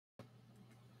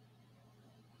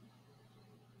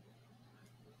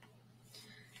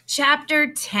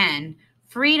Chapter 10: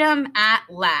 Freedom at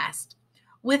Last.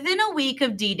 Within a week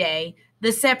of D-Day,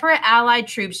 the separate Allied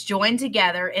troops joined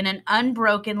together in an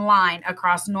unbroken line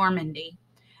across Normandy.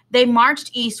 They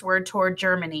marched eastward toward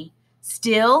Germany.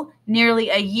 Still, nearly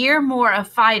a year more of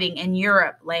fighting in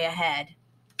Europe lay ahead.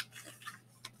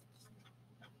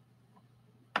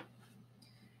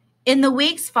 In the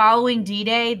weeks following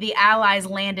D-Day, the Allies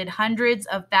landed hundreds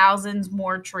of thousands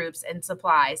more troops and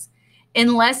supplies.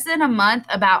 In less than a month,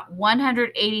 about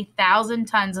 180,000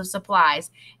 tons of supplies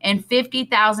and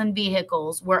 50,000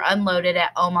 vehicles were unloaded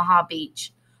at Omaha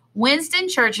Beach. Winston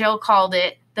Churchill called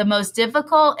it the most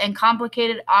difficult and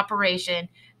complicated operation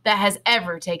that has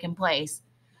ever taken place.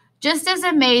 Just as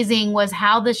amazing was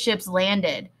how the ships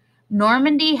landed.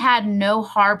 Normandy had no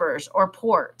harbors or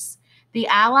ports. The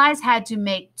Allies had to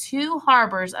make 2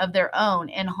 harbors of their own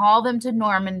and haul them to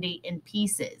Normandy in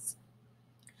pieces.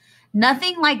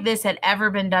 Nothing like this had ever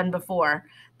been done before.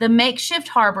 The makeshift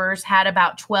harbors had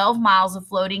about 12 miles of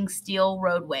floating steel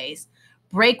roadways.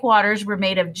 Breakwaters were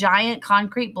made of giant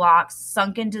concrete blocks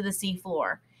sunk into the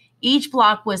seafloor. Each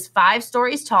block was 5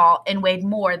 stories tall and weighed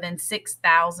more than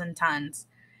 6,000 tons.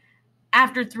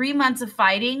 After 3 months of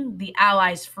fighting, the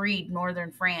Allies freed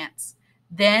northern France.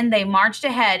 Then they marched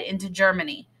ahead into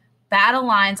Germany. Battle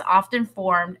lines often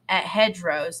formed at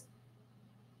hedgerows,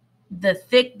 the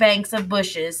thick banks of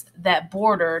bushes that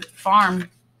bordered farm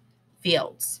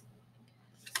fields.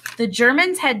 The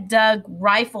Germans had dug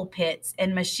rifle pits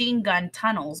and machine gun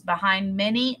tunnels behind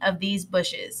many of these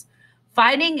bushes.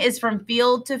 Fighting is from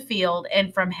field to field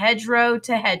and from hedgerow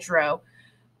to hedgerow,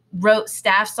 wrote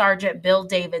Staff Sergeant Bill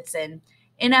Davidson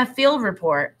in a field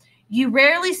report. You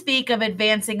rarely speak of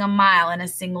advancing a mile in a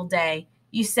single day.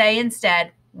 You say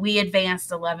instead, we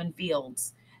advanced 11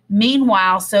 fields.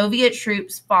 Meanwhile, Soviet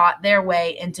troops fought their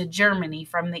way into Germany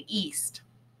from the east.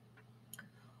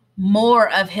 More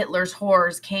of Hitler's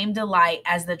horrors came to light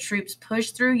as the troops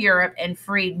pushed through Europe and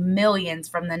freed millions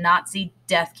from the Nazi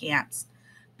death camps.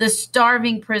 The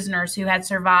starving prisoners who had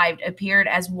survived appeared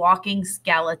as walking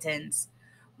skeletons.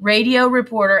 Radio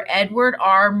reporter Edward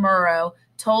R. Murrow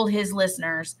told his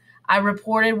listeners, I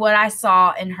reported what I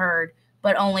saw and heard,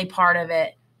 but only part of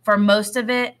it. For most of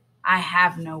it, I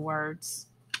have no words.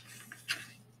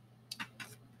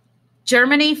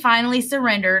 Germany finally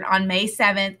surrendered on May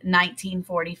 7,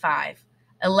 1945,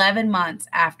 11 months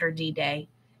after D-Day.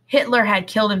 Hitler had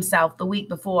killed himself the week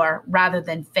before rather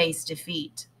than face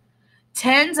defeat.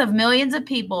 Tens of millions of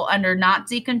people under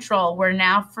Nazi control were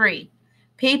now free.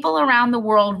 People around the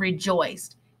world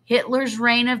rejoiced. Hitler's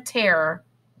reign of terror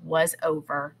was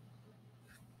over.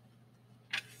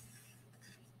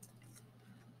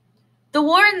 The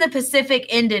war in the Pacific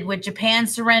ended with Japan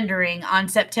surrendering on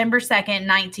September 2,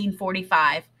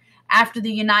 1945, after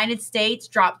the United States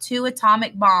dropped 2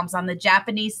 atomic bombs on the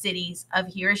Japanese cities of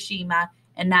Hiroshima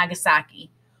and Nagasaki.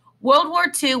 World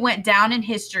War II went down in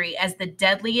history as the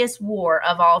deadliest war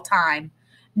of all time.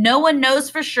 No one knows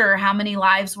for sure how many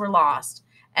lives were lost.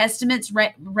 Estimates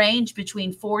range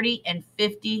between 40 and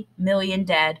 50 million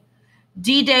dead.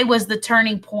 D-Day was the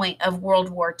turning point of World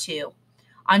War II.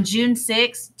 On June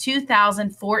 6,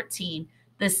 2014,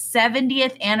 the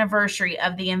 70th anniversary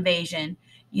of the invasion,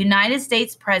 United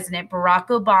States President Barack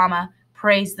Obama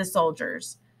praised the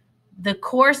soldiers. The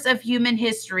course of human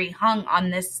history hung on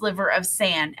this sliver of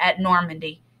sand at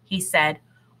Normandy, he said.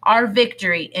 Our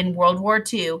victory in World War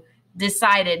II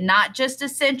decided not just a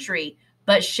century,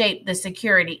 but shaped the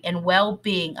security and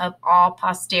well-being of all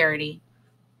posterity.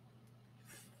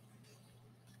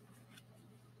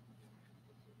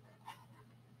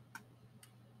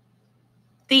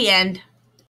 The end.